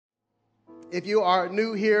If you are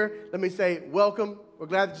new here, let me say welcome. We're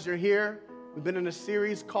glad that you're here. We've been in a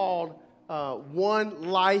series called One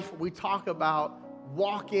Life. We talk about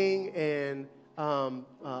walking and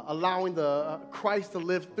allowing the Christ to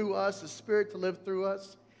live through us, the Spirit to live through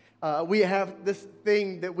us. We have this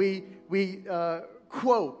thing that we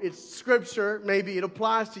quote. It's scripture. Maybe it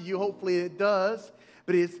applies to you. Hopefully it does.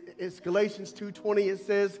 But it's Galatians 2:20. It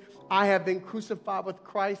says, I have been crucified with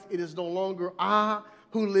Christ. It is no longer I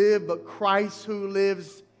who live, but Christ who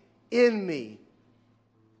lives in me.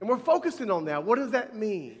 And we're focusing on that. What does that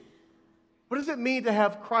mean? What does it mean to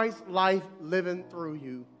have Christ's life living through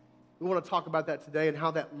you? We want to talk about that today and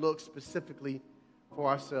how that looks specifically for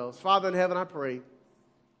ourselves. Father in heaven, I pray,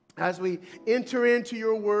 as we enter into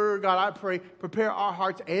your word, God, I pray, prepare our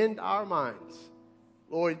hearts and our minds.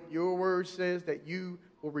 Lord, your word says that you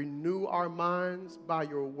will renew our minds by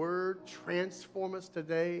your word, transform us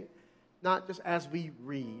today, not just as we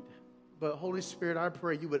read, but Holy Spirit, I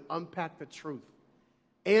pray you would unpack the truth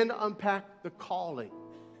and unpack the calling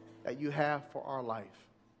that you have for our life.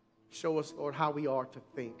 Show us, Lord, how we are to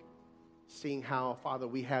think, seeing how, Father,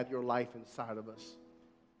 we have your life inside of us.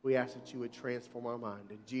 We ask that you would transform our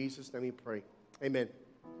mind. In Jesus' name we pray. Amen.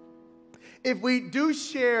 If we do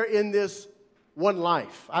share in this one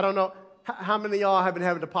life, I don't know how many of y'all have been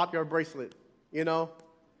having to pop your bracelet, you know,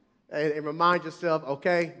 and remind yourself,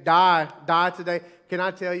 okay, die today. Can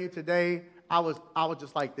I tell you today, I was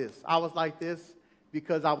just like this. I was like this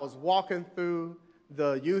because I was walking through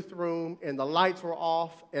the youth room and the lights were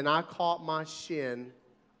off and I caught my shin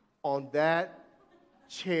on that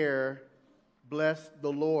chair. Bless the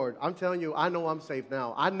Lord. I'm telling you, I know I'm safe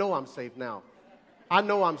now. I know I'm safe now. I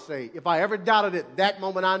know I'm safe. If I ever doubted it, that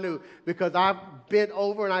moment I knew, because I bent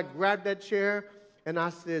over and I grabbed that chair and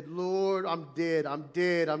I said, Lord, I'm dead. I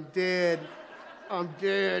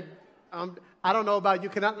don't know about you.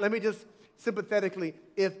 Let me just sympathetically,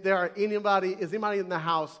 if there are anybody in the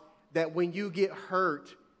house that when you get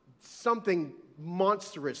hurt, something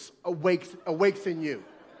monstrous awakes in you?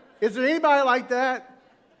 Is there anybody like that?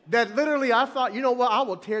 That literally I thought, you know what, I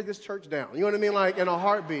will tear this church down. You know what I mean? Like in a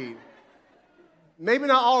heartbeat. Maybe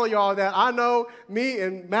not all of y'all that. I know me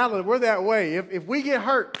and Madeline, we're that way. If we get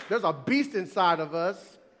hurt, there's a beast inside of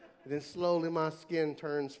us. And then slowly my skin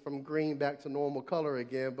turns from green back to normal color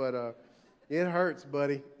again. But it hurts,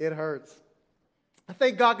 buddy. It hurts. I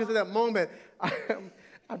thank God because in that moment,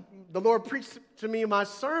 the Lord preached to me in my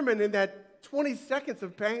sermon in that 20 seconds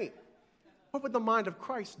of pain. What would the mind of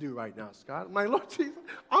Christ do right now, Scott? I'm like, Lord Jesus,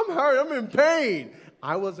 I'm hurt. I'm in pain.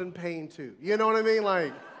 I was in pain too. You know what I mean?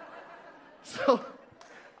 Like, so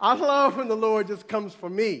I love when the Lord just comes for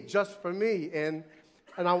me, just for me. And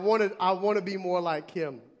I want to be more like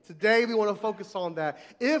him. Today we want to focus on that.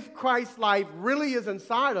 If Christ's life really is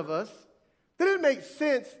inside of us, then it makes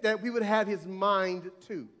sense that we would have his mind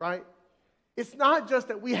too, right? It's not just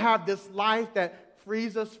that we have this life that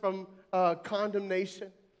frees us from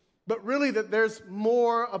condemnation, but really that there's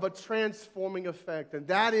more of a transforming effect. And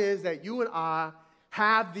that is that you and I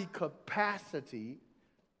have the capacity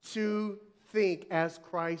to think as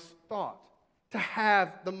Christ thought, to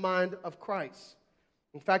have the mind of Christ.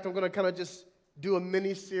 In fact, I'm going to kind of just do a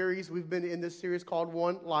mini-series. We've been in this series called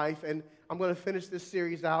One Life, and I'm going to finish this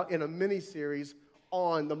series out in a mini-series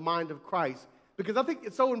on the mind of Christ, because I think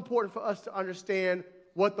it's so important for us to understand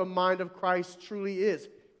what the mind of Christ truly is.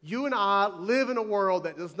 You and I live in a world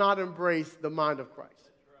that does not embrace the mind of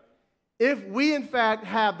Christ. If we, in fact,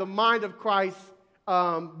 have the mind of Christ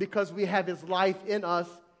because we have his life in us,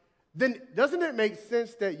 then doesn't it make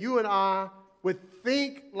sense that you and I would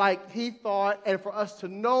think like he thought, and for us to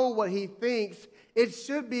know what he thinks, it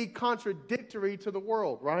should be contradictory to the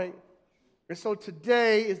world, right? And so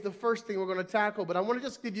today is the first thing we're going to tackle, but I want to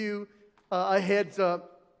just give you a heads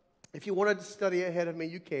up. If you wanted to study ahead of me,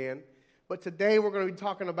 you can. But today we're going to be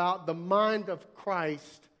talking about the mind of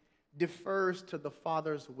Christ defers to the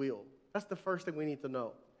Father's will. That's the first thing we need to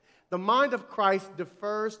know. The mind of Christ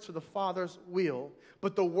defers to the Father's will,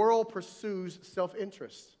 but the world pursues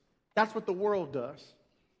self-interest. That's what the world does.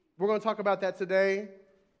 We're going to talk about that today.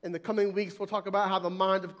 In the coming weeks, we'll talk about how the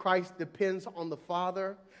mind of Christ depends on the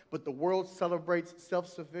Father, but the world celebrates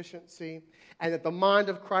self-sufficiency, and that the mind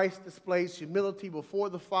of Christ displays humility before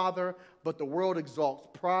the Father, but the world exalts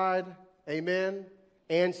pride, amen,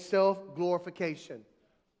 and self-glorification.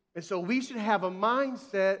 And so we should have a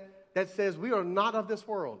mindset that says we are not of this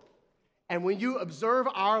world. And when you observe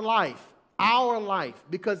our life,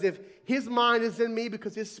 because if his mind is in me,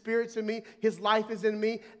 because his spirit's in me, his life is in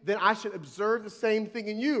me, then I should observe the same thing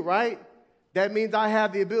in you, right? That means I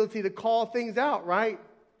have the ability to call things out, right?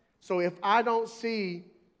 So if I don't see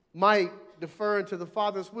Mike deferring to the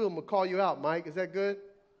Father's will. I'm going to call you out, Mike. Is that good?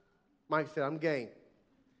 Mike said, I'm game.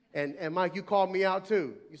 And Mike, you called me out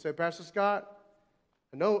too. You said, Pastor Scott,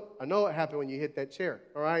 I know what happened when you hit that chair,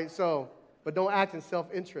 all right? So, but don't act in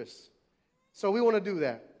self-interest. So we want to do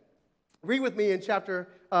that. Read with me in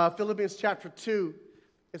Philippians chapter 2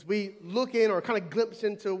 as we look in or kind of glimpse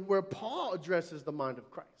into where Paul addresses the mind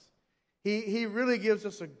of Christ. He really gives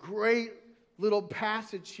us a great little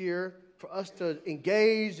passage here for us to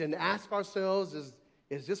engage and ask ourselves,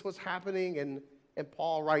 is this what's happening? And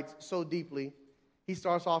Paul writes so deeply. He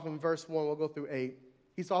starts off in verse 1. We'll go through 8.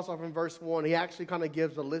 He starts off in verse 1. He actually kind of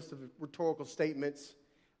gives a list of rhetorical statements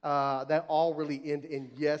that all really end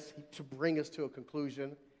in yes to bring us to a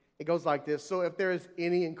conclusion. It goes like this. So if there is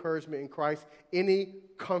any encouragement in Christ, any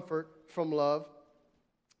comfort from love,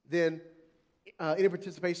 then any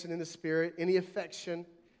participation in the Spirit, any affection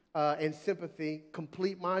and sympathy,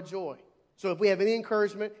 complete my joy. So if we have any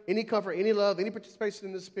encouragement, any comfort, any love, any participation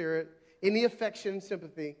in the Spirit, any affection and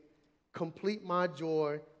sympathy, complete my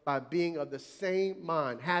joy by being of the same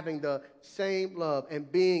mind, having the same love,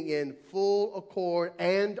 and being in full accord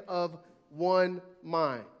and of one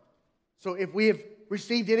mind. So if we have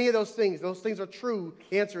received any of those things are true,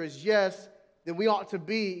 the answer is yes, then we ought to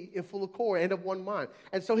be in full accord and of one mind.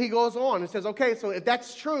 And so he goes on and says, okay, so if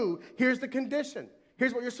that's true, here's the condition.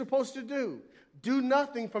 Here's what you're supposed to do. Do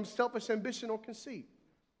nothing from selfish ambition or conceit,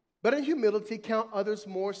 but in humility count others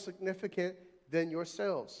more significant than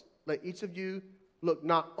yourselves. Let each of you look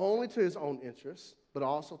not only to his own interests, but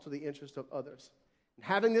also to the interest of others. And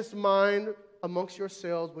having this mind amongst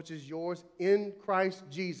yourselves, which is yours in Christ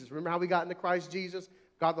Jesus. Remember how we got into Christ Jesus?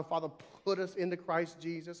 God the Father put us into Christ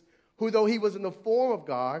Jesus, who though he was in the form of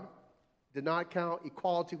God, did not count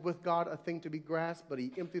equality with God a thing to be grasped, but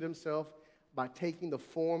he emptied himself by taking the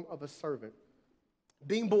form of a servant.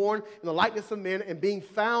 Being born in the likeness of men and being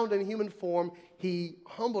found in human form, he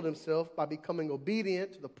humbled himself by becoming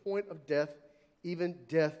obedient to the point of death, even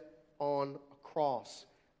death on a cross.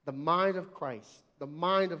 The mind of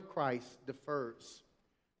Christ defers.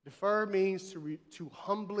 Defer means to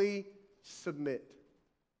humbly submit.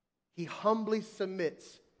 He humbly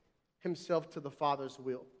submits himself to the Father's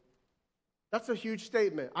will. That's a huge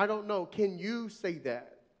statement. I don't know. Can you say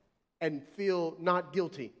that and feel not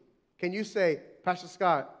guilty? Can you say, Pastor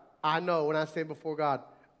Scott, I know when I stand before God,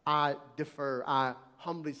 I defer, I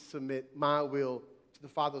humbly submit my will to the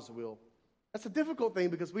Father's will. That's a difficult thing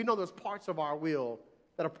because we know there's parts of our will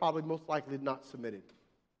that are probably most likely not submitted.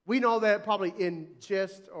 We know that probably in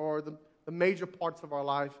gist or the major parts of our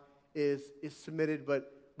life is submitted,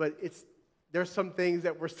 but there's some things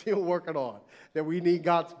that we're still working on, that we need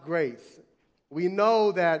God's grace. We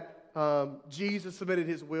know that Jesus submitted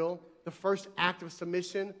his will. The first act of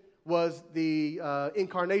submission was the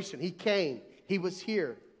incarnation. He came. He was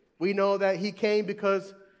here. We know that he came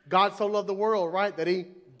because God so loved the world, right, that he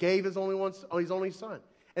gave his only son.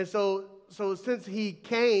 And so since he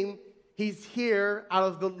came, he's here out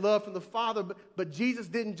of the love from the Father. But Jesus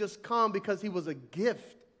didn't just come because he was a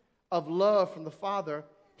gift of love from the Father.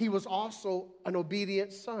 He was also an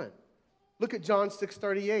obedient son. Look at John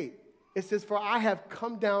 6:38. It says, for I have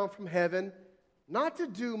come down from heaven not to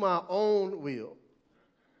do my own will,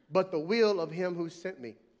 but the will of him who sent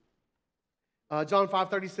me. John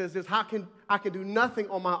 5:30 says this, I can do nothing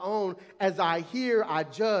on my own. As I hear, I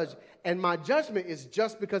judge. And my judgment is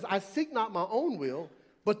just because I seek not my own will,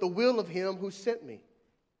 but the will of him who sent me.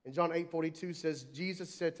 And John 8:42 says, Jesus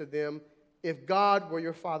said to them, if God were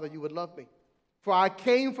your Father, you would love me. For I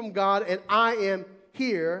came from God and I am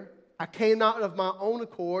here. I came not of my own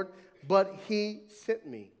accord, but he sent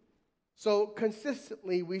me. So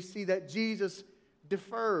consistently we see that Jesus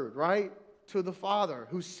deferred, right, to the Father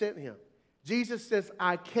who sent him. Jesus says,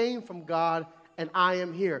 I came from God and I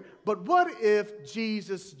am here. But what if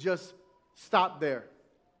Jesus just stopped there?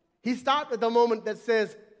 He stopped at the moment that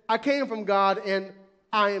says, I came from God and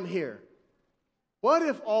I am here. What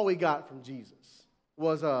if all we got from Jesus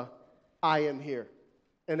was I am here,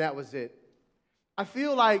 and that was it? I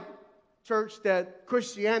feel like, church, that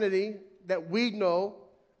Christianity that we know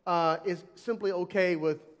is simply okay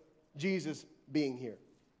with Jesus being here.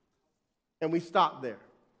 And we stop there.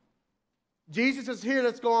 Jesus is here,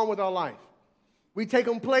 let's go on with our life. We take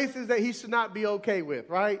him places that he should not be okay with,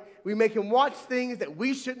 right? We make him watch things that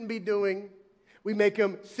we shouldn't be doing. We make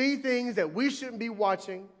him see things that we shouldn't be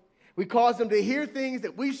watching. We cause him to hear things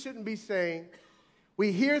that we shouldn't be saying.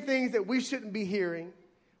 We hear things that we shouldn't be hearing.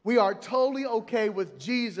 We are totally okay with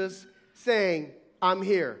Jesus saying, I'm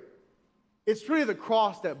here. It's really the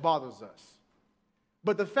cross that bothers us.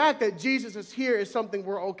 But the fact that Jesus is here is something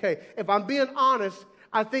we're okay. If I'm being honest,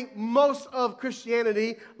 I think most of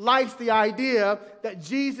Christianity likes the idea that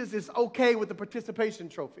Jesus is okay with the participation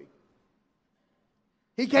trophy.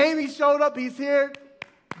 He came, he showed up, he's here.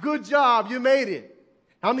 Good job, you made it.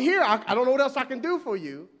 I'm here. I don't know what else I can do for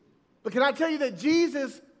you. But can I tell you that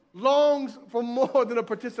Jesus longs for more than a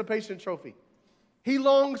participation trophy? He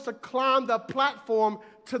longs to climb the platform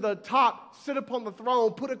to the top, sit upon the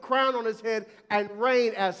throne, put a crown on his head, and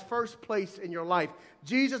reign as first place in your life.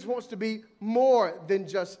 Jesus wants to be more than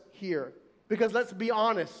just here. Because let's be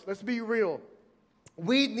honest, let's be real.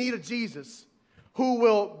 We need a Jesus who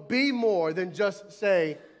will be more than just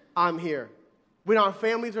say, I'm here. When our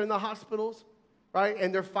families are in the hospitals, right,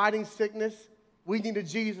 and they're fighting sickness, we need a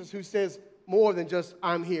Jesus who says more than just,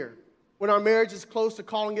 I'm here. When our marriage is close to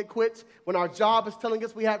calling it quits, when our job is telling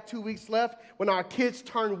us we have 2 weeks left, when our kids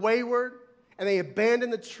turn wayward and they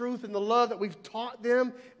abandon the truth and the love that we've taught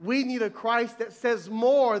them, we need a Christ that says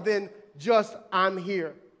more than just, I'm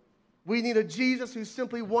here. We need a Jesus who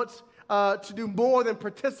simply wants to do more than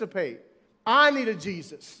participate. I need a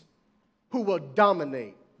Jesus who will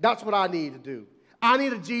dominate. That's what I need to do. I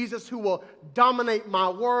need a Jesus who will dominate my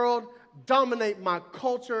world, dominate my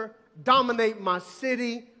culture, dominate my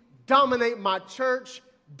city, dominate my church,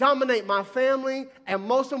 dominate my family, and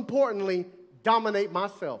most importantly, dominate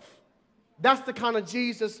myself. That's the kind of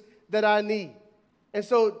Jesus that I need. And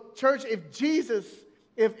so, church, if Jesus,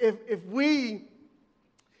 if we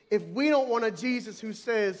don't want a Jesus who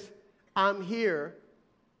says, I'm here,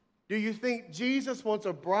 do you think Jesus wants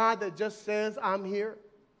a bride that just says, I'm here?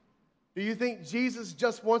 Do you think Jesus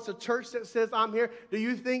just wants a church that says, I'm here? Do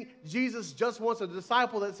you think Jesus just wants a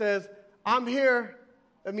disciple that says, I'm here,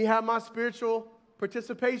 let me have my spiritual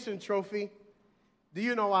participation trophy? Do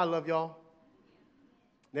you know I love y'all?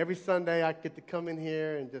 And every Sunday I get to come in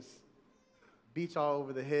here and just beat y'all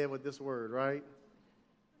over the head with this word, right?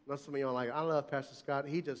 Now some of y'all are like, I love Pastor Scott.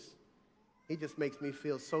 He just makes me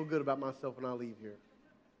feel so good about myself when I leave here.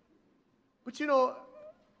 But you know,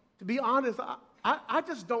 to be honest, I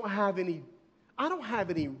just don't have any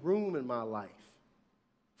room in my life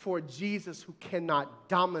for a Jesus who cannot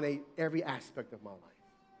dominate every aspect of my life.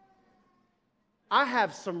 I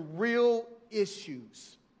have some real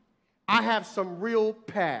issues. I have some real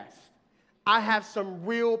past. I have some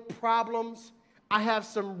real problems. I have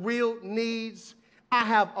some real needs. I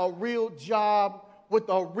have a real job with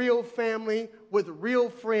a real family, with real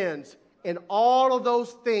friends. And all of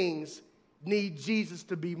those things need Jesus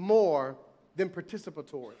to be more than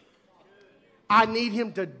participatory. I need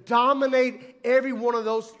him to dominate every one of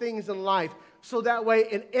those things in life. So that way,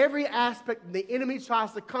 in every aspect, the enemy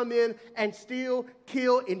tries to come in and steal,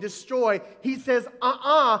 kill, and destroy. He says,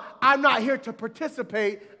 I'm not here to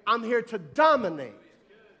participate. I'm here to dominate.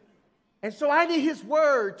 And so I need his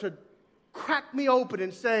word to crack me open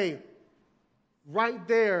and say, right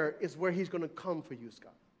there is where he's going to come for you,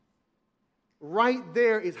 Scott. Right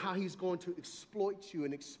there is how he's going to exploit you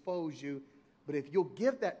and expose you. But if you'll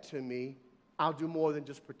give that to me, I'll do more than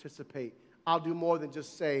just participate. I'll do more than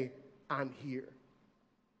just say, I'm here.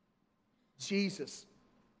 Jesus,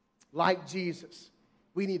 like Jesus,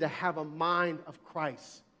 we need to have a mind of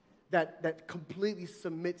Christ that completely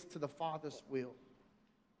submits to the Father's will.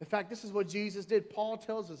 In fact, this is what Jesus did. Paul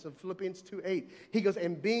tells us in Philippians 2:8. He goes,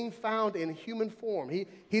 and being found in human form. He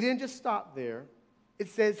didn't just stop there. It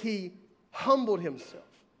says he humbled himself.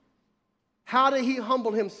 How did he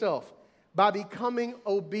humble himself? By becoming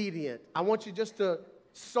obedient. I want you just to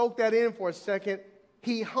soak that in for a second.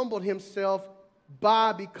 He humbled himself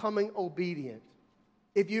by becoming obedient.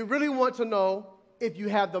 If you really want to know if you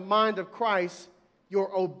have the mind of Christ,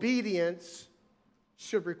 your obedience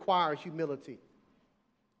should require humility.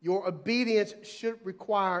 Your obedience should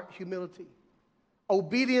require humility.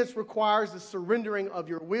 Obedience requires the surrendering of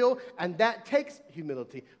your will, and that takes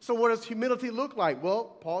humility. So what does humility look like?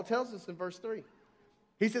 Well, Paul tells us in verse 3.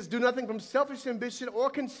 He says, do nothing from selfish ambition or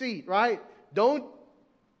conceit, right? Don't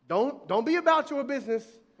be about your business,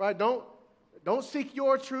 right? Don't seek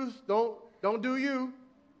your truth. Don't do you.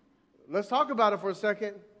 Let's talk about it for a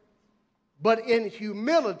second. But in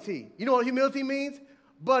humility. You know what humility means?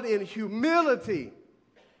 But in humility.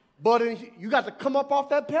 You got to come up off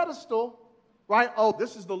that pedestal, right? Oh,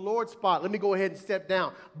 this is the Lord's spot. Let me go ahead and step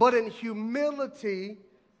down. But in humility,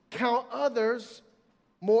 count others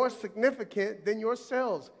more significant than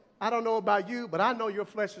yourselves. I don't know about you, but I know your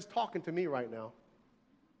flesh is talking to me right now.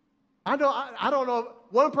 I don't know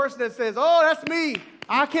one person that says, oh, that's me.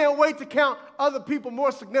 I can't wait to count other people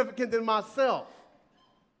more significant than myself.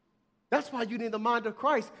 That's why you need the mind of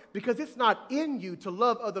Christ, because it's not in you to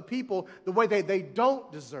love other people the way they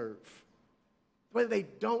don't deserve. The way they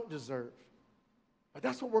don't deserve. But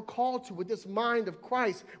that's what we're called to with this mind of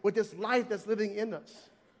Christ, with this life that's living in us.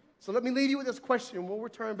 So let me leave you with this question. We'll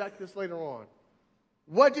return back to this later on.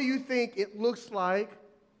 What do you think it looks like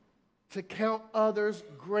to count others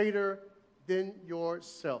greater than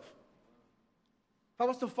yourself? If I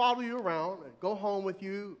was to follow you around and go home with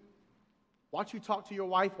you, watch you talk to your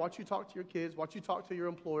wife, watch you talk to your kids, watch you talk to your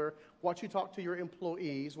employer, watch you talk to your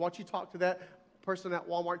employees, watch you talk to that person at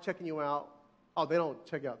Walmart checking you out. Oh, they don't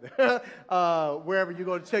check out there. Wherever you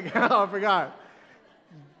go to check out, I forgot.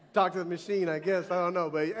 Talk to the machine, I guess. I don't know.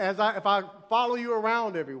 But if I follow you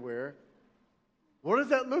around everywhere, what does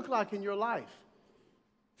that look like in your life?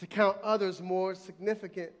 To count others more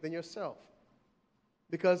significant than yourself.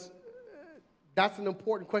 Because that's an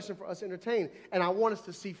important question for us to entertain. And I want us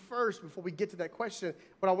to see first, before we get to that question,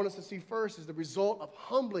 what I want us to see first is the result of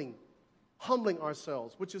humbling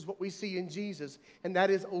ourselves, which is what we see in Jesus, and that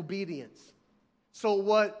is obedience. So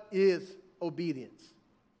what is obedience?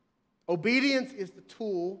 Obedience is the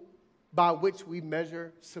tool by which we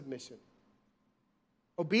measure submission.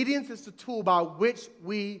 Obedience is the tool by which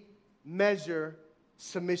we measure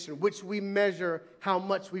submission, which we measure how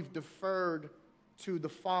much we've deferred to the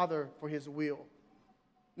Father for His will.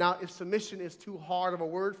 Now, if submission is too hard of a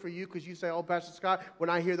word for you because you say, oh, Pastor Scott, when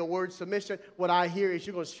I hear the word submission, what I hear is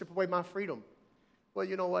you're going to strip away my freedom. Well,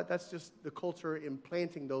 you know what? That's just the culture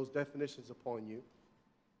implanting those definitions upon you,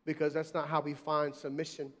 because that's not how we find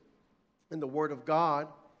submission in the Word of God.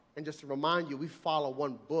 And just to remind you, we follow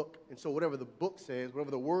one book, and so whatever the book says,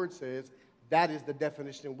 whatever the Word says, that is the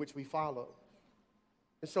definition in which we follow.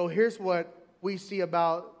 And so here's what we see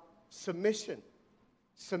about submission.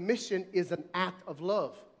 Submission is an act of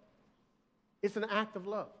love. It's an act of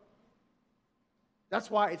love. That's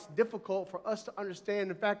why it's difficult for us to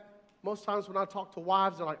understand. In fact, most times when I talk to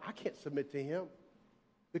wives, they're like, I can't submit to him,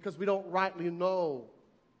 because we don't rightly know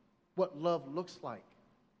what love looks like.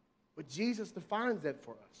 But Jesus defines that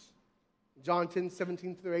for us. John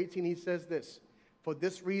 10:17-18, he says this: for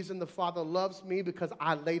this reason the Father loves me, because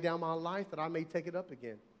I lay down my life that I may take it up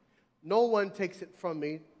again. No one takes it from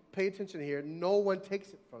me. Pay attention here. No one takes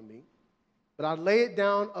it from me, but I lay it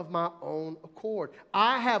down of my own accord.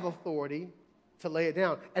 I have authority to lay it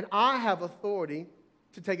down, and I have authority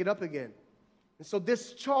to take it up again. And so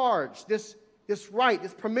this charge, this right,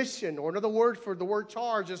 this permission, or another word for the word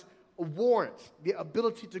charge is a warrant, the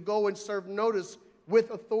ability to go and serve notice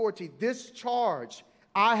with authority. This charge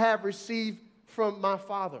I have received from my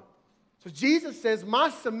Father. So Jesus says my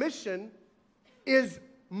submission is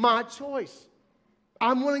my choice.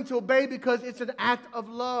 I'm willing to obey because it's an act of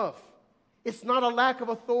love. It's not a lack of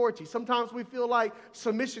authority. Sometimes we feel like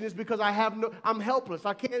submission is because I'm helpless.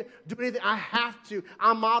 I can't do anything. I have to.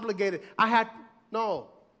 I'm obligated. No.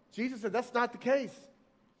 Jesus said that's not the case.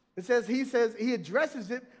 He addresses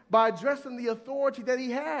it by addressing the authority that he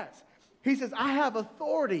has. He says, I have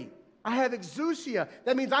authority. I have exousia.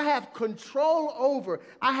 That means I have control over.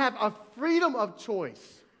 I have a freedom of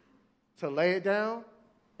choice to lay it down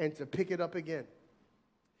and to pick it up again.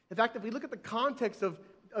 In fact, if we look at the context of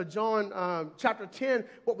John chapter 10,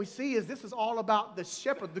 what we see is this is all about the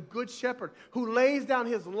shepherd, the good shepherd, who lays down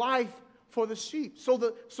his life for the sheep. So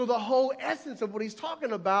the whole essence of what he's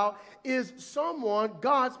talking about is someone,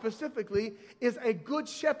 God specifically, is a good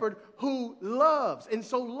shepherd who loves. And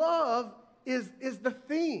so love is the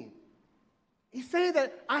theme. He's saying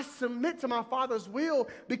that I submit to my Father's will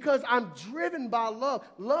because I'm driven by love.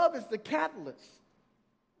 Love is the catalyst.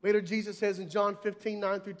 Later, Jesus says in John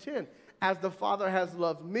 15:9-10, as the Father has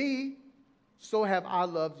loved me, so have I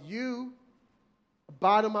loved you.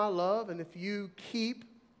 Abide in my love, and if you keep,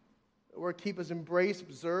 or keep as embrace,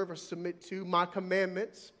 observe, or submit to my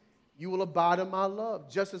commandments, you will abide in my love,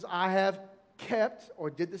 just as I have kept or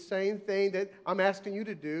did the same thing that I'm asking you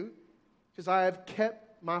to do, just as I have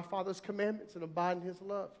kept my Father's commandments and abide in his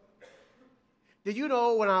love. Did you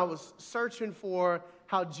know when I was searching for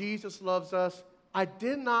how Jesus loves us, I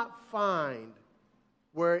did not find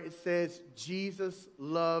where it says Jesus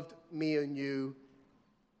loved me and you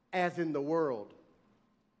as in the world.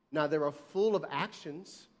 Now, they were full of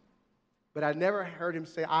actions, but I never heard him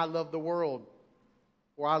say, I love the world,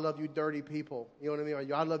 or I love you dirty people. You know what I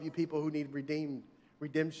mean? Or I love you people who need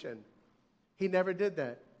redemption. He never did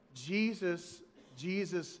that. Jesus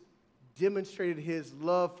demonstrated his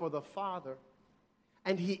love for the Father,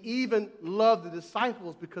 and he even loved the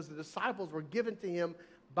disciples because the disciples were given to him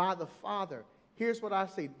by the Father. Here's what I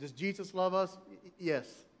say. Does Jesus love us? Yes.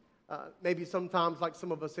 Maybe sometimes, like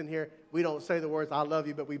some of us in here, we don't say the words, I love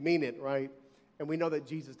you, but we mean it, right? And we know that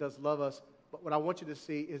Jesus does love us. But what I want you to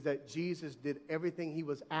see is that Jesus did everything he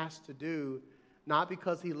was asked to do, not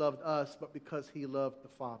because he loved us, but because he loved the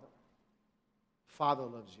Father. Father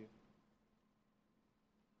loves you.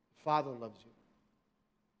 The Father loves you.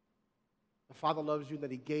 The Father loves you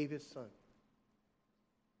that he gave his Son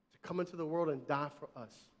to come into the world and die for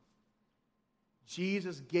us.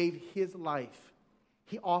 Jesus gave his life.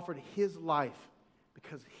 He offered his life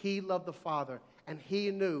because he loved the Father, and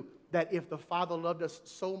he knew that if the Father loved us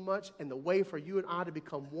so much, and the way for you and I to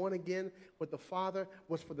become one again with the Father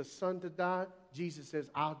was for the Son to die, Jesus says,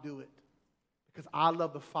 I'll do it because I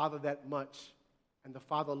love the Father that much, and the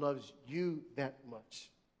Father loves you that much.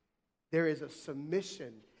 There is a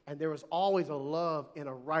submission, and there is always a love in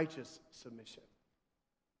a righteous submission.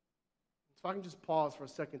 So I can just pause for a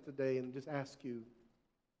second today and just ask you,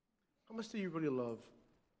 how much do you really love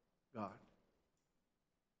God?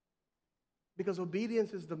 Because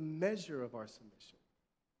obedience is the measure of our submission.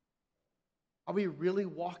 Are we really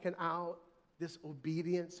walking out this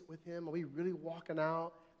obedience with him? Are we really walking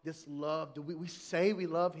out this love? Do we say we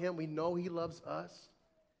love him? We know he loves us.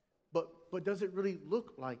 But does it really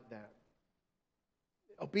look like that?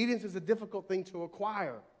 Obedience is a difficult thing to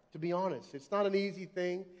acquire, to be honest. It's not an easy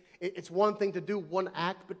thing. It's one thing to do one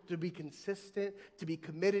act, but to be consistent, to be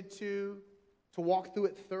committed to walk through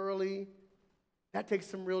it thoroughly, that takes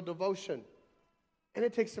some real devotion. And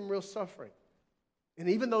it takes some real suffering. And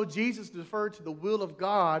even though Jesus deferred to the will of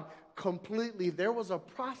God completely, there was a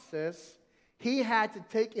process he had to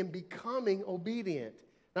take in becoming obedient.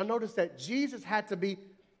 Now notice that Jesus had to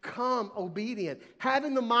become obedient.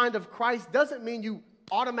 Having the mind of Christ doesn't mean you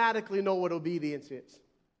automatically know what obedience is.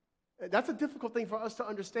 That's a difficult thing for us to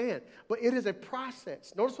understand. But it is a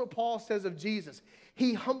process. Notice what Paul says of Jesus.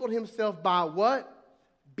 He humbled himself by what?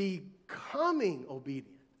 Becoming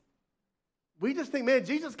obedient. We just think, man,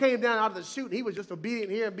 Jesus came down out of the chute and he was just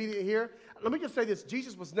obedient here, obedient here. Let me just say this.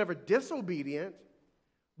 Jesus was never disobedient,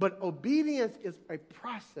 but obedience is a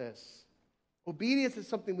process. Obedience is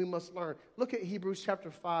something we must learn. Look at Hebrews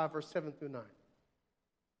chapter 5, verse 7 through 9.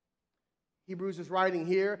 Hebrews is writing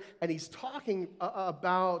here, and he's talking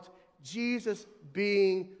about Jesus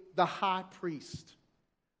being the high priest.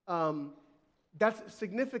 That's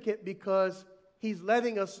significant because he's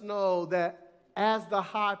letting us know that as the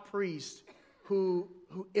high priest who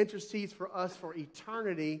intercedes for us for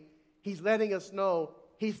eternity, he's letting us know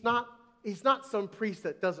he's not some priest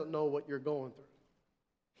that doesn't know what you're going through.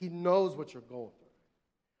 He knows what you're going through.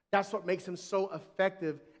 That's what makes him so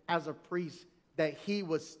effective as a priest, that he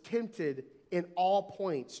was tempted in all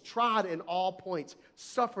points, tried in all points,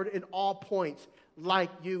 suffered in all points like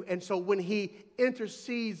you. And so when he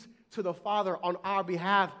intercedes to the Father on our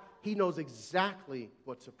behalf, he knows exactly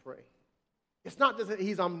what to pray. It's not just that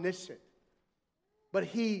he's omniscient, but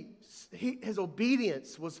his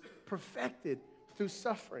obedience was perfected through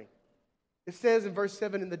suffering. It says in verse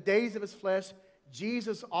 7, in the days of his flesh,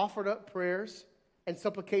 Jesus offered up prayers and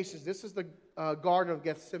supplications. This is the Garden of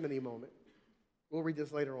Gethsemane moment. We'll read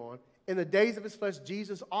this later on. In the days of his flesh,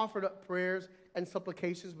 Jesus offered up prayers and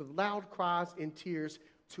supplications with loud cries and tears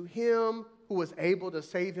to him who was able to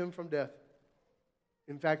save him from death.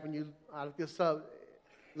 In fact, when you look this up,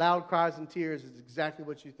 loud cries and tears is exactly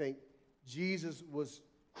what you think. Jesus was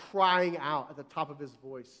crying out at the top of his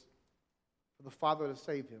voice for the Father to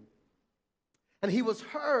save him. And he was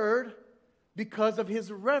heard because of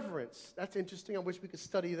his reverence. That's interesting. I wish we could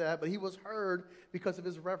study that, but he was heard because of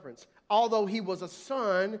his reverence. Although he was a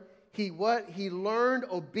son, he learned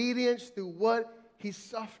obedience through what he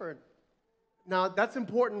suffered. Now, that's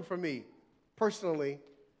important for me personally,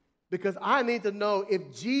 because I need to know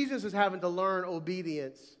if Jesus is having to learn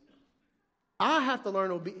obedience, I have to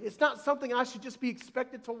learn obedience. It's not something I should just be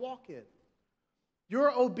expected to walk in.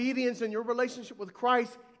 Your obedience and your relationship with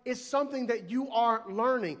Christ is something that you are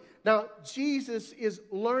learning. Now, Jesus is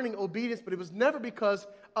learning obedience, but it was never because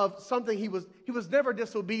of something he was never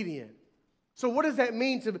disobedient. So what does that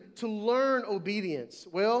mean to learn obedience?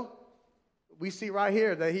 Well, we see right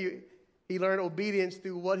here that he learned obedience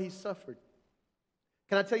through what he suffered.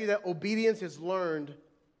 Can I tell you that obedience is learned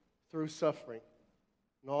through suffering?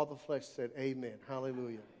 And all the flesh said, amen,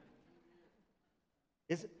 hallelujah.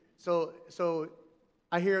 So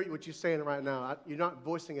I hear what you're saying right now. You're not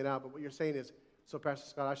voicing it out, but what you're saying is, so Pastor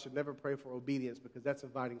Scott, I should never pray for obedience because that's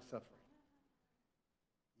inviting suffering.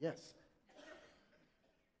 Yes.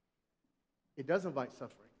 It does invite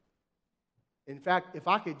suffering. In fact, if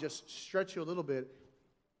I could just stretch you a little bit,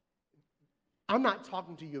 I'm not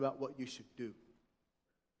talking to you about what you should do.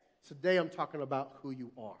 Today I'm talking about who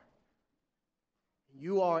you are.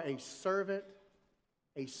 You are a servant,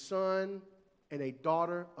 a son, and a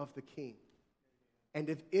daughter of the King. And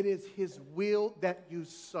if it is his will that you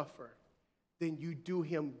suffer, then you do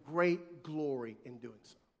him great glory in doing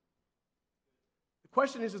so. The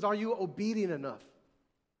question is are you obedient enough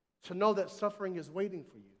to know that suffering is waiting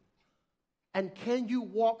for you? And can you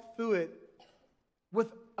walk through it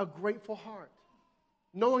with a grateful heart,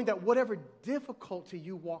 knowing that whatever difficulty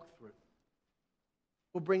you walk through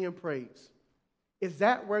will bring him praise? Is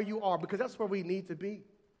that where you are? Because that's where we need to be.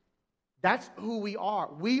 That's who we are.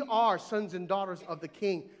 We are sons and daughters of the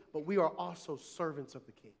King, but we are also servants of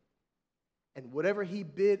the King. And whatever he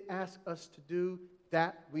ask us to do,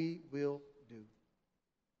 that we will do.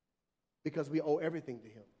 Because we owe everything to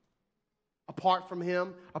him. Apart from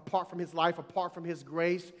him, apart from his life, apart from his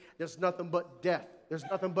grace, there's nothing but death. There's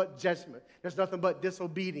nothing but judgment. There's nothing but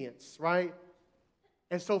disobedience, right?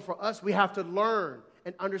 And so for us, we have to learn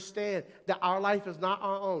and understand that our life is not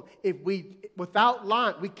our own. Without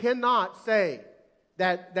lying, we cannot say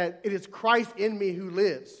that it is Christ in me who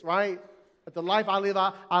lives, right? That the life I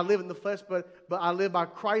live in the flesh, but I live by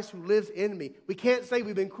Christ who lives in me. We can't say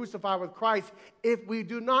we've been crucified with Christ if we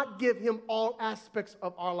do not give him all aspects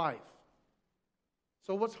of our life.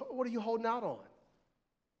 So what are you holding out on?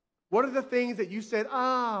 What are the things that you said,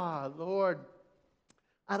 Lord,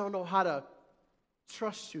 I don't know how to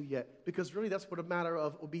trust you yet? Because really that's what a matter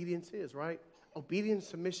of obedience is, right? Obedience,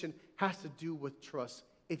 submission has to do with trust.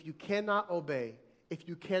 If you cannot obey, if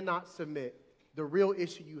you cannot submit, the real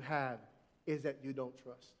issue you have is that you don't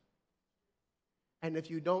trust. And if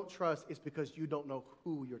you don't trust, it's because you don't know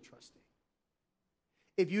who you're trusting.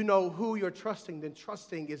 If you know who you're trusting, then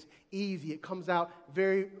trusting is easy. It comes out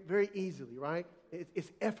very, very easily, right?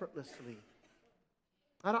 It's effortlessly.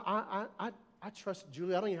 I trust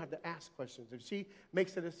Julie. I don't even have to ask questions. If she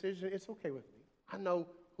makes a decision, it's okay with me. I know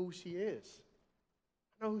who she is.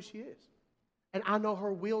 I know who she is. And I know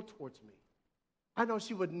her will towards me. I know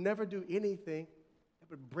she would never do anything that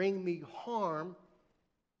would bring me harm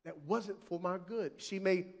that wasn't for my good. She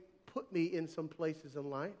may put me in some places in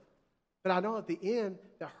life, but I know at the end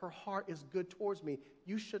that her heart is good towards me.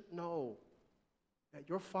 You should know that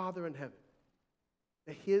your Father in heaven,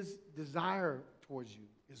 that his desire towards you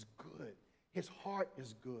is good. His heart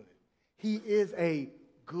is good. He is a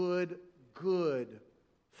good, good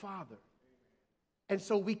Father. And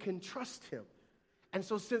so we can trust him. And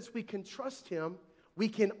so since we can trust him, we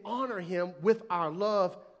can honor him with our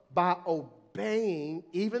love by obeying,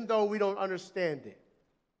 even though we don't understand it.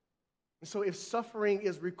 And so if suffering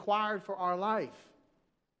is required for our life,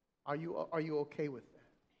 are you okay with that?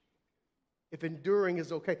 If enduring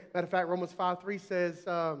is okay. Matter of fact, Romans 5:3 says,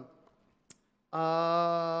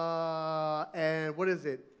 and what is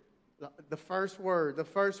it? The first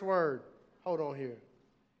word. Hold on here.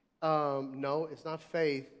 No, it's not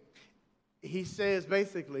faith. He says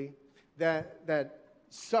basically that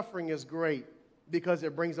suffering is great because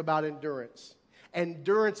it brings about endurance.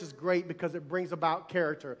 Endurance is great because it brings about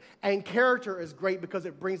character. And character is great because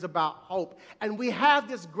it brings about hope. And we have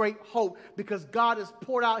this great hope because God has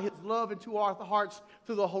poured out his love into our hearts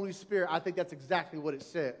through the Holy Spirit. I think that's exactly what it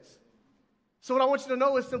says. So what I want you to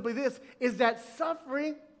know is simply this, is that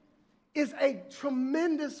suffering is a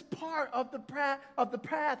tremendous part of the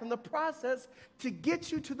path and the process to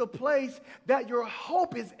get you to the place that your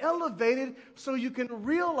hope is elevated so you can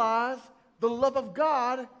realize the love of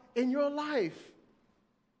God in your life.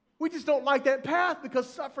 We just don't like that path because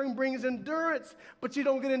suffering brings endurance, but you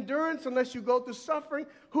don't get endurance unless you go through suffering.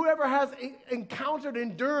 Whoever has encountered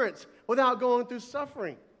endurance without going through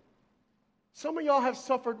suffering? Some of y'all have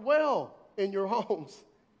suffered well in your homes,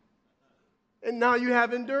 and now you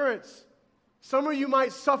have endurance. Some of you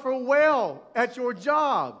might suffer well at your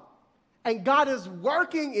job, and God is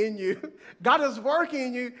working in you. God is working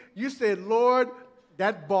in you. You said, Lord,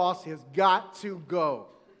 that boss has got to go.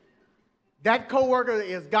 That coworker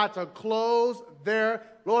has got to close their,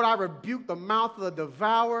 Lord, I rebuke the mouth of the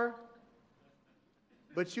devourer.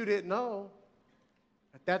 But you didn't know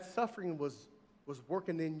that suffering was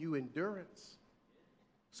working in you endurance,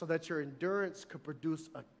 so that your endurance could produce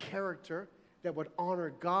a character that would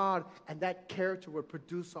honor God, and that character would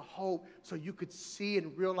produce a hope so you could see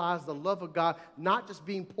and realize the love of God, not just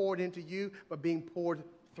being poured into you, but being poured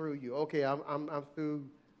through you. Okay, I'm through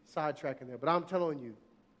sidetracking there, but I'm telling you,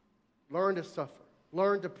 learn to suffer.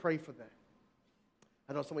 Learn to pray for that.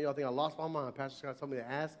 I know some of y'all think I lost my mind. Pastor Scott told me to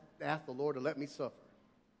ask the Lord to let me suffer.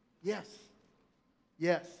 Yes.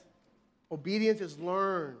 Yes. Obedience is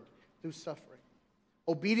learned through suffering.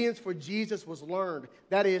 Obedience for Jesus was learned.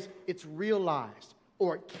 That is, it's realized,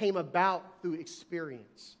 or it came about through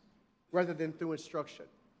experience rather than through instruction.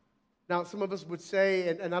 Now, some of us would say,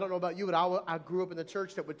 and I don't know about you, but I grew up in the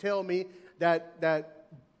church that would tell me that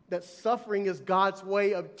suffering is God's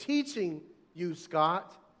way of teaching you,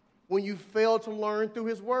 Scott, when you fail to learn through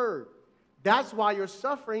his word. That's why you're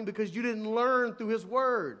suffering, because you didn't learn through his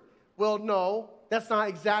word. Well, no, that's not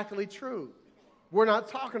exactly true. We're not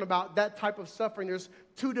talking about that type of suffering. There's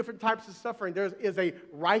two different types of suffering. There is a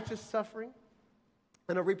righteous suffering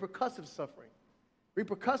and a repercussive suffering.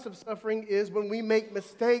 Repercussive suffering is when we make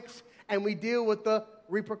mistakes and we deal with the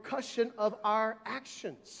repercussion of our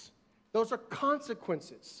actions. Those are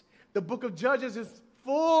consequences. The book of Judges is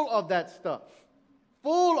full of that stuff,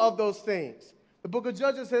 full of those things. The book of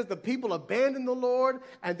Judges says the people abandoned the Lord,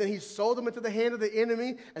 and then he sold them into the hand of the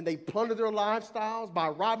enemy, and they plundered their lifestyles by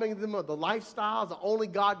robbing them of the lifestyles that only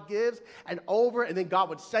God gives, and then God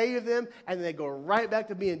would save them, and then they go right back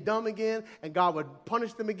to being dumb again, and God would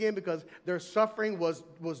punish them again because their suffering was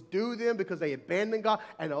due them because they abandoned God,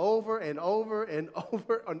 and over and over and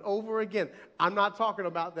over and over again. I'm not talking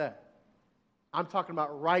about that. I'm talking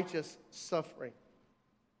about righteous suffering,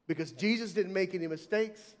 because Jesus didn't make any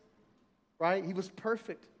mistakes. Right? He was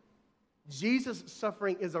perfect. Jesus'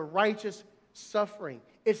 suffering is a righteous suffering.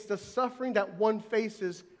 It's the suffering that one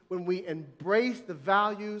faces when we embrace the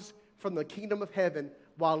values from the kingdom of heaven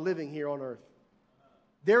while living here on earth.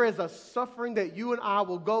 There is a suffering that you and I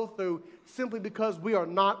will go through simply because we are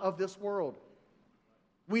not of this world.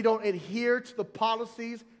 We don't adhere to the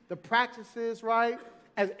policies, the practices, right?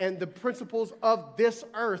 And the principles of this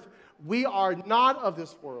earth. We are not of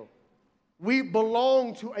this world. We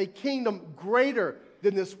belong to a kingdom greater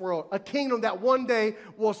than this world, a kingdom that one day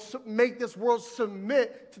will make this world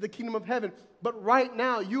submit to the kingdom of heaven. But right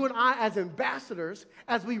now, you and I as ambassadors,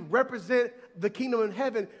 as we represent the kingdom of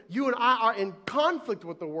heaven, you and I are in conflict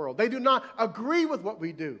with the world. They do not agree with what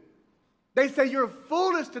we do. They say you're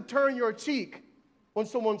foolish to turn your cheek when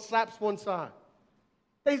someone slaps one side.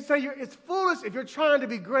 They say it's foolish if you're trying to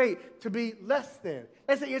be great to be less than.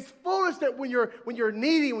 They say it's foolish that when you're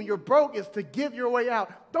needy, when you're broke, is to give your way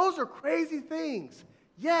out. Those are crazy things.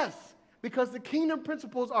 Yes, because the kingdom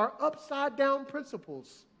principles are upside down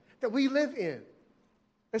principles that we live in.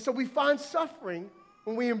 And so we find suffering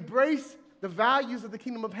when we embrace the values of the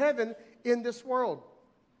kingdom of heaven in this world.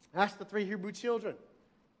 Ask the 3 Hebrew children.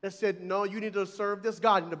 They said, no, you need to serve this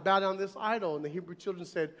God. You need to bow down to this idol. And the Hebrew children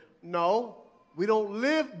said, no. We don't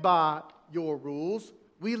live by your rules.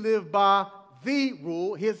 We live by the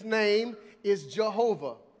rule. His name is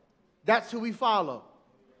Jehovah. That's who we follow.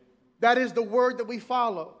 That is the word that we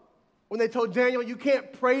follow. When they told Daniel, you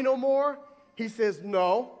can't pray no more, he says,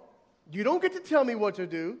 no, you don't get to tell me what to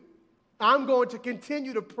do. I'm going to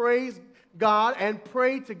continue to praise God and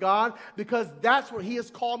pray to God because that's what he has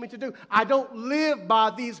called me to do. I don't live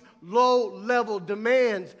by these low-level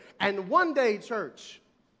demands. And one day, church,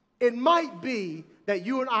 it might be that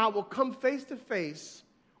you and I will come face to face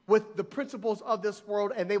with the principles of this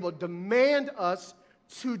world, and they will demand us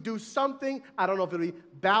to do something. I don't know if it'll be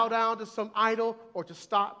bow down to some idol or to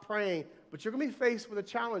stop praying, but you're going to be faced with a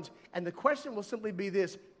challenge. And the question will simply be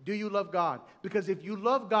this: do you love God? Because if you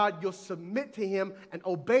love God, you'll submit to him and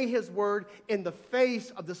obey his word in the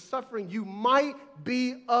face of the suffering you might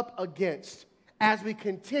be up against as we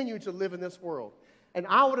continue to live in this world. And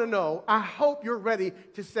I want to know, I hope you're ready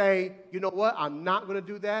to say, you know what, I'm not going to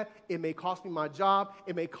do that. It may cost me my job.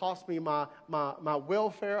 It may cost me my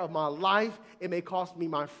welfare of my life. It may cost me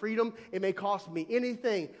my freedom. It may cost me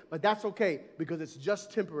anything. But that's okay because it's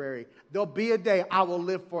just temporary. There'll be a day I will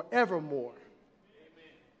live forevermore.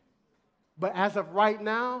 Amen. But as of right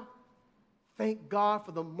now, thank God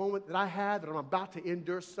for the moment that I have that I'm about to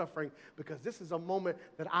endure suffering, because this is a moment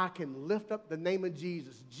that I can lift up the name of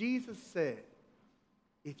Jesus. Jesus said,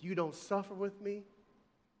 if you don't suffer with me,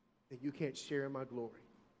 then you can't share in my glory.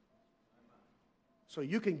 So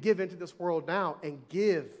you can give into this world now and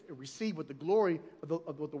give and receive what the glory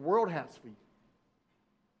of what the world has for you.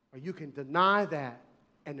 Or you can deny that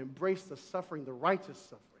and embrace the suffering, the righteous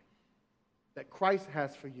suffering that Christ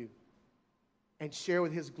has for you, and share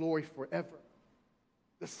with his glory forever.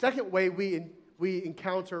 The second way we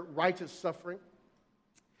encounter righteous suffering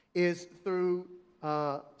is through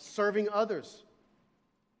serving others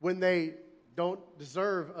when they don't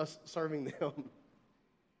deserve us serving them.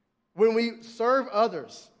 When we serve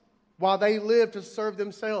others while they live to serve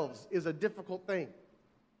themselves is a difficult thing.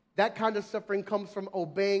 That kind of suffering comes from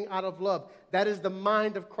obeying out of love. That is the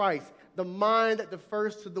mind of Christ, the mind that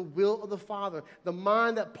defers to the will of the Father, the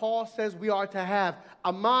mind that Paul says we are to have,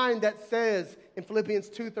 a mind that says in Philippians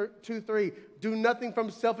 2:3, do nothing from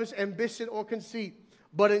selfish ambition or conceit,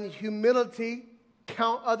 but in humility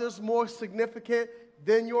count others more significant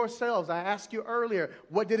than yourselves. I asked you earlier,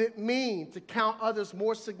 what did it mean to count others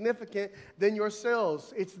more significant than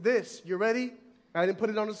yourselves? It's this. You ready? I didn't put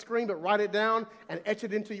it on the screen, but write it down and etch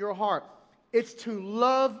it into your heart. It's to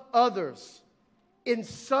love others in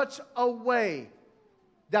such a way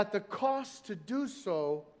that the cost to do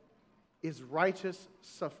so is righteous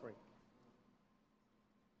suffering.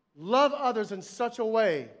 Love others in such a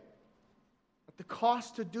way that the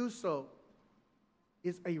cost to do so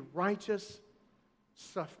is a righteous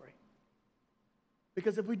suffering.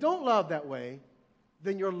 Because if we don't love that way,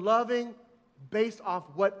 then you're loving based off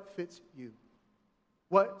what fits you,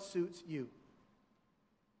 what suits you.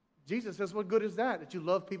 Jesus says, what good is that you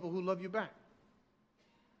love people who love you back?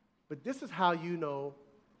 But this is how you know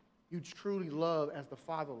you truly love as the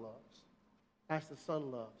Father loves, as the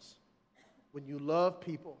Son loves. When you love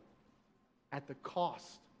people at the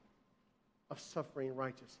cost of suffering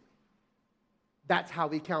righteously. That's how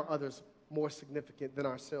we count others more significant than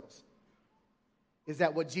ourselves. Is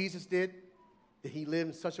that what Jesus did? Did he live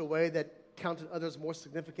in such a way that counted others more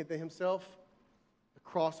significant than himself? The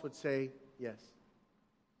cross would say yes.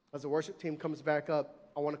 As the worship team comes back up,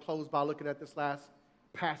 I want to close by looking at this last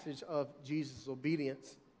passage of Jesus'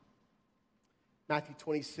 obedience. Matthew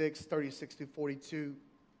 26, 36 through 42.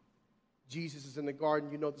 Jesus is in the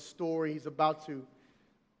garden. You know the story. He's about to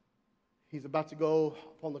go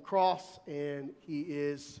on the cross, and he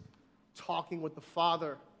is talking with the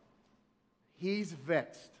Father. He's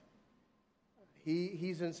vexed.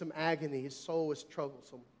 He's in some agony. His soul is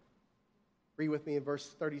troublesome. Read with me in verse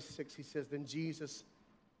 36. He says, then Jesus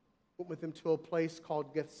went with him to a place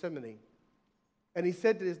called Gethsemane. And he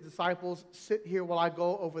said to his disciples, sit here while I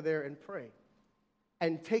go over there and pray.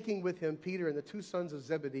 And taking with him Peter and the two sons of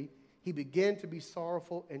Zebedee, he began to be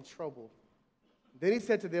sorrowful and troubled. Then he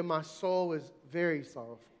said to them, my soul is very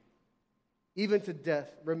sorrowful, even to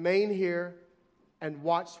death. Remain here and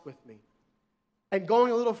watch with me. And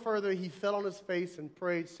going a little further, he fell on his face and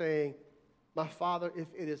prayed, saying, my Father, if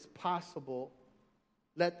it is possible,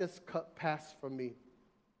 let this cup pass from me.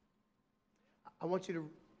 I want you to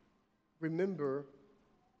remember,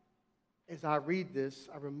 as I read this,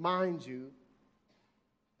 I remind you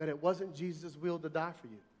that it wasn't Jesus' will to die for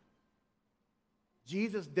you.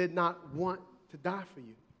 Jesus did not want to die for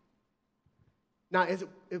you. Now,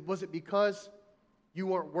 was it because you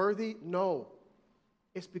weren't worthy? No.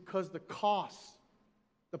 It's because the cost,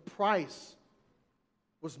 the price,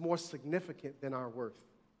 was more significant than our worth.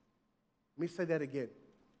 Let me say that again.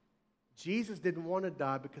 Jesus didn't want to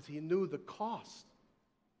die because he knew the cost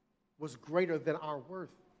was greater than our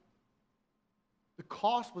worth. The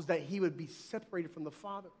cost was that he would be separated from the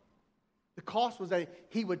Father. The cost was that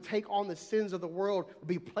he would take on the sins of the world, would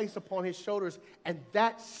be placed upon his shoulders, and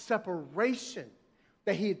that separation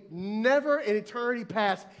that he had never in eternity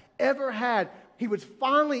past ever had, he was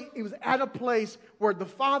at a place where the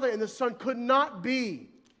Father and the Son could not be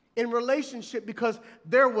in relationship because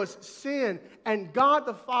there was sin, and God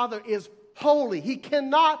the Father is holy. He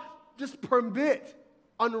cannot just permit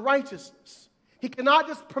unrighteousness. He cannot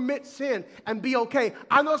just permit sin and be okay.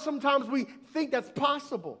 I know sometimes we think that's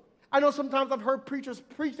possible. I know sometimes I've heard preachers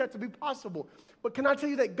preach that to be possible. But can I tell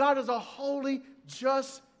you that God is a holy,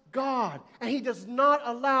 just God, and he does not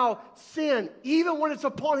allow sin, even when it's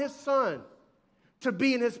upon his Son, to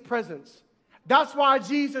be in his presence. That's why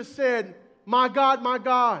Jesus said, my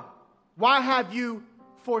God, why have you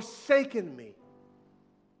forsaken me?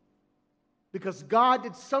 Because God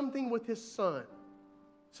did something with his Son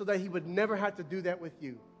so that he would never have to do that with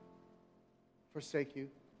you. Forsake you.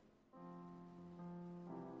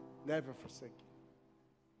 Never forsake you.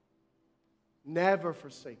 Never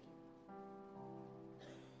forsake you.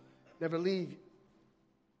 Never leave you.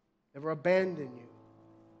 Never abandon you.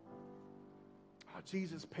 Oh,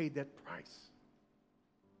 Jesus paid that price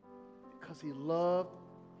because he loved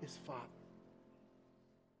his Father.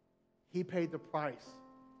 He paid the price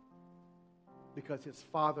because his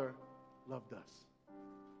Father loved us.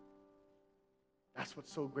 That's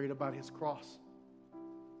what's so great about his cross,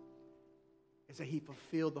 is that he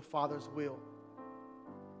fulfilled the Father's will.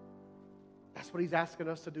 That's what he's asking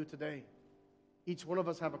us to do today. Each one of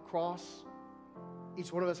us have a cross.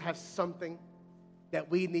 Each one of us has something that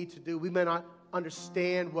we need to do. We may not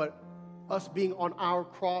understand what us being on our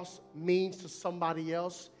cross means to somebody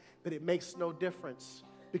else, but it makes no difference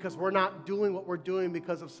because we're not doing what we're doing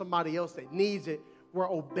because of somebody else that needs it.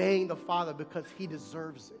 We're obeying the Father because he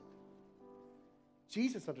deserves it.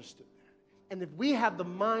 Jesus understood that. And if we have the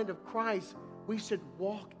mind of Christ, we should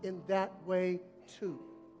walk in that way too.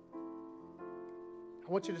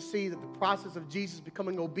 I want you to see that the process of Jesus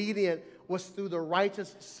becoming obedient was through the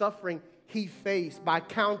righteous suffering he faced by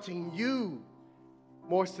counting you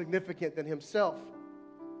more significant than himself.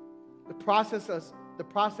 The process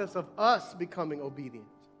of us becoming obedient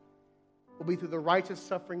will be through the righteous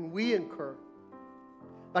suffering we incur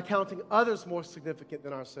by counting others more significant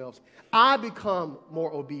than ourselves. I become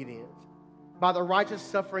more obedient by the righteous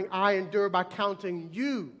suffering I endure by counting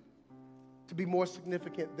you to be more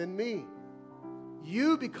significant than me.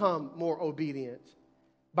 You become more obedient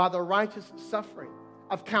by the righteous suffering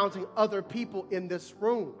of counting other people in this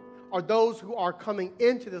room, or those who are coming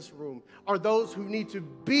into this room, or those who need to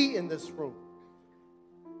be in this room,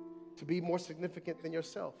 to be more significant than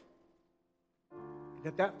yourself. And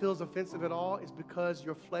if that feels offensive at all, it's because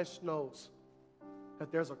your flesh knows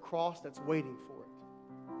that there's a cross that's waiting for it.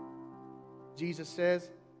 Jesus says,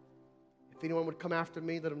 if anyone would come after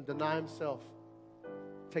me, let him deny himself,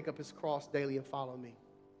 take up his cross daily and follow me.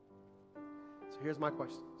 So here's my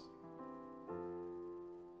questions.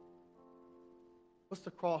 What's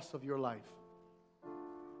the cross of your life?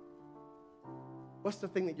 What's the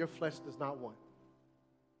thing that your flesh does not want?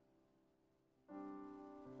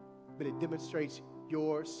 But it demonstrates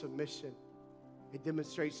your submission. It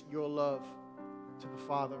demonstrates your love to the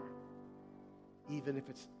Father, even if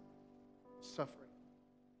it's suffering.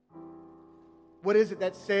 What is it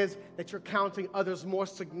that says that you're counting others more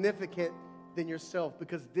significant than yourself?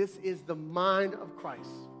 Because this is the mind of Christ.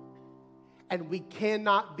 And we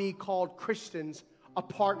cannot be called Christians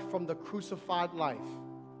apart from the crucified life.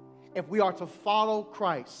 If we are to follow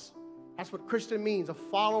Christ, that's what Christian means, a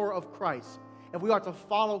follower of Christ. If we are to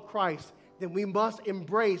follow Christ, then we must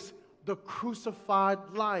embrace the crucified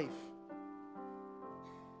life.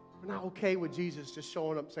 We're not okay with Jesus just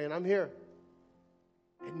showing up saying, I'm here.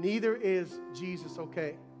 And neither is Jesus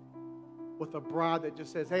okay with a bride that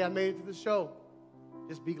just says, hey, I made it to the show.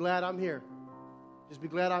 Just be glad I'm here. Just be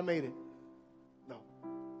glad I made it. No.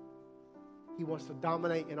 He wants to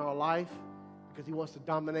dominate in our life because he wants to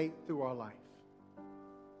dominate through our life.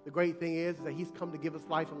 The great thing is that he's come to give us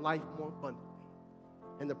life and life more abundantly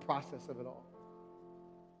in the process of it all.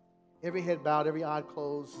 Every head bowed, every eye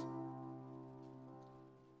closed.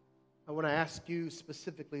 I want to ask you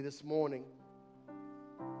specifically this morning,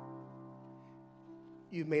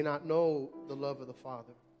 you may not know the love of the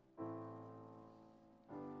Father.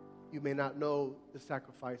 You may not know the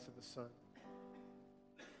sacrifice of the Son.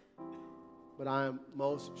 But I am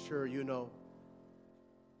most sure you know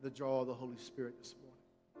the draw of the Holy Spirit this morning.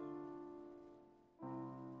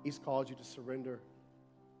 He's called you to surrender,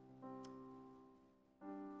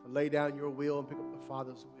 to lay down your will and pick up the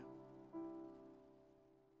Father's will.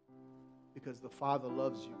 Because the Father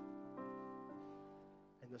loves you.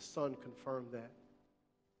 And the Son confirmed that.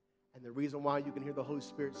 And the reason why you can hear the Holy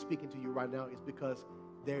Spirit speaking to you right now is because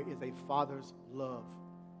there is a Father's love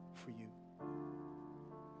for you.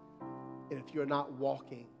 And if you're not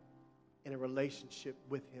walking in a relationship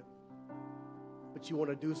with him, but you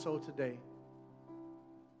want to do so today,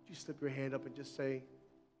 you slip your hand up and just say,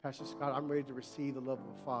 Pastor Scott, I'm ready to receive the love of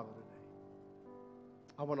the Father today.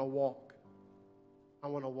 I want to walk. I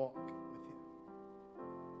want to walk with him.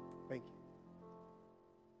 Thank you.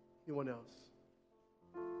 Anyone else?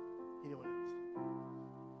 Anyone else?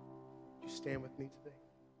 Would you stand with me today?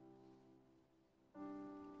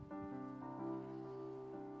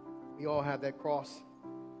 We all have that cross.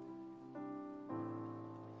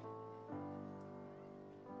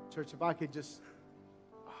 Church, if I could just,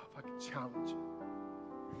 if I could challenge you.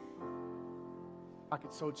 If I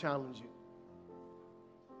could so challenge you.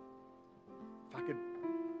 If I could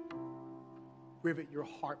rivet your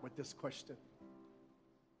heart with this question.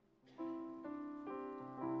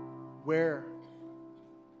 Where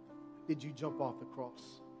did you jump off the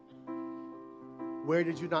cross? Where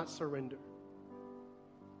did you not surrender?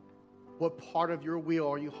 What part of your will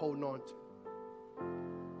are you holding on to?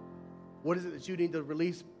 What is it that you need to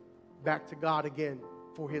release back to God again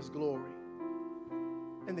for his glory?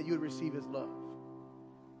 And that you would receive his love.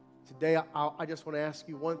 Today, I just want to ask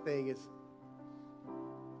you one thing is,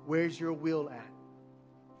 where's your will at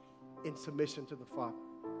in submission to the Father?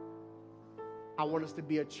 I want us to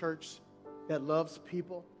be a church that loves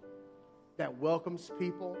people, that welcomes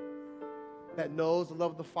people, that knows the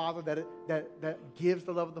love of the Father, that gives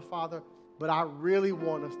the love of the Father. But I really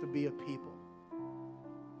want us to be a people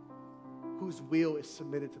whose will is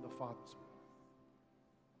submitted to the Father's will.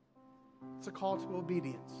 It's a call to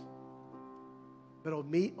obedience. But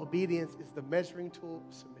obedience is the measuring tool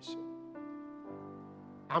of submission.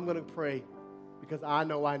 I'm going to pray because I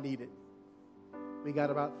know I need it. We got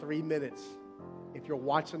about 3 minutes. If you're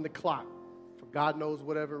watching the clock, for God knows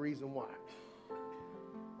whatever reason why,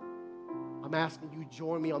 I'm asking you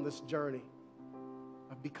join me on this journey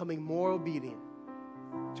of becoming more obedient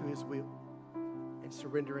to his will and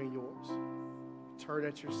surrendering yours. Turn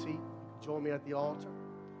at your seat. Join me at the altar,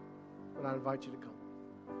 and I invite you to come.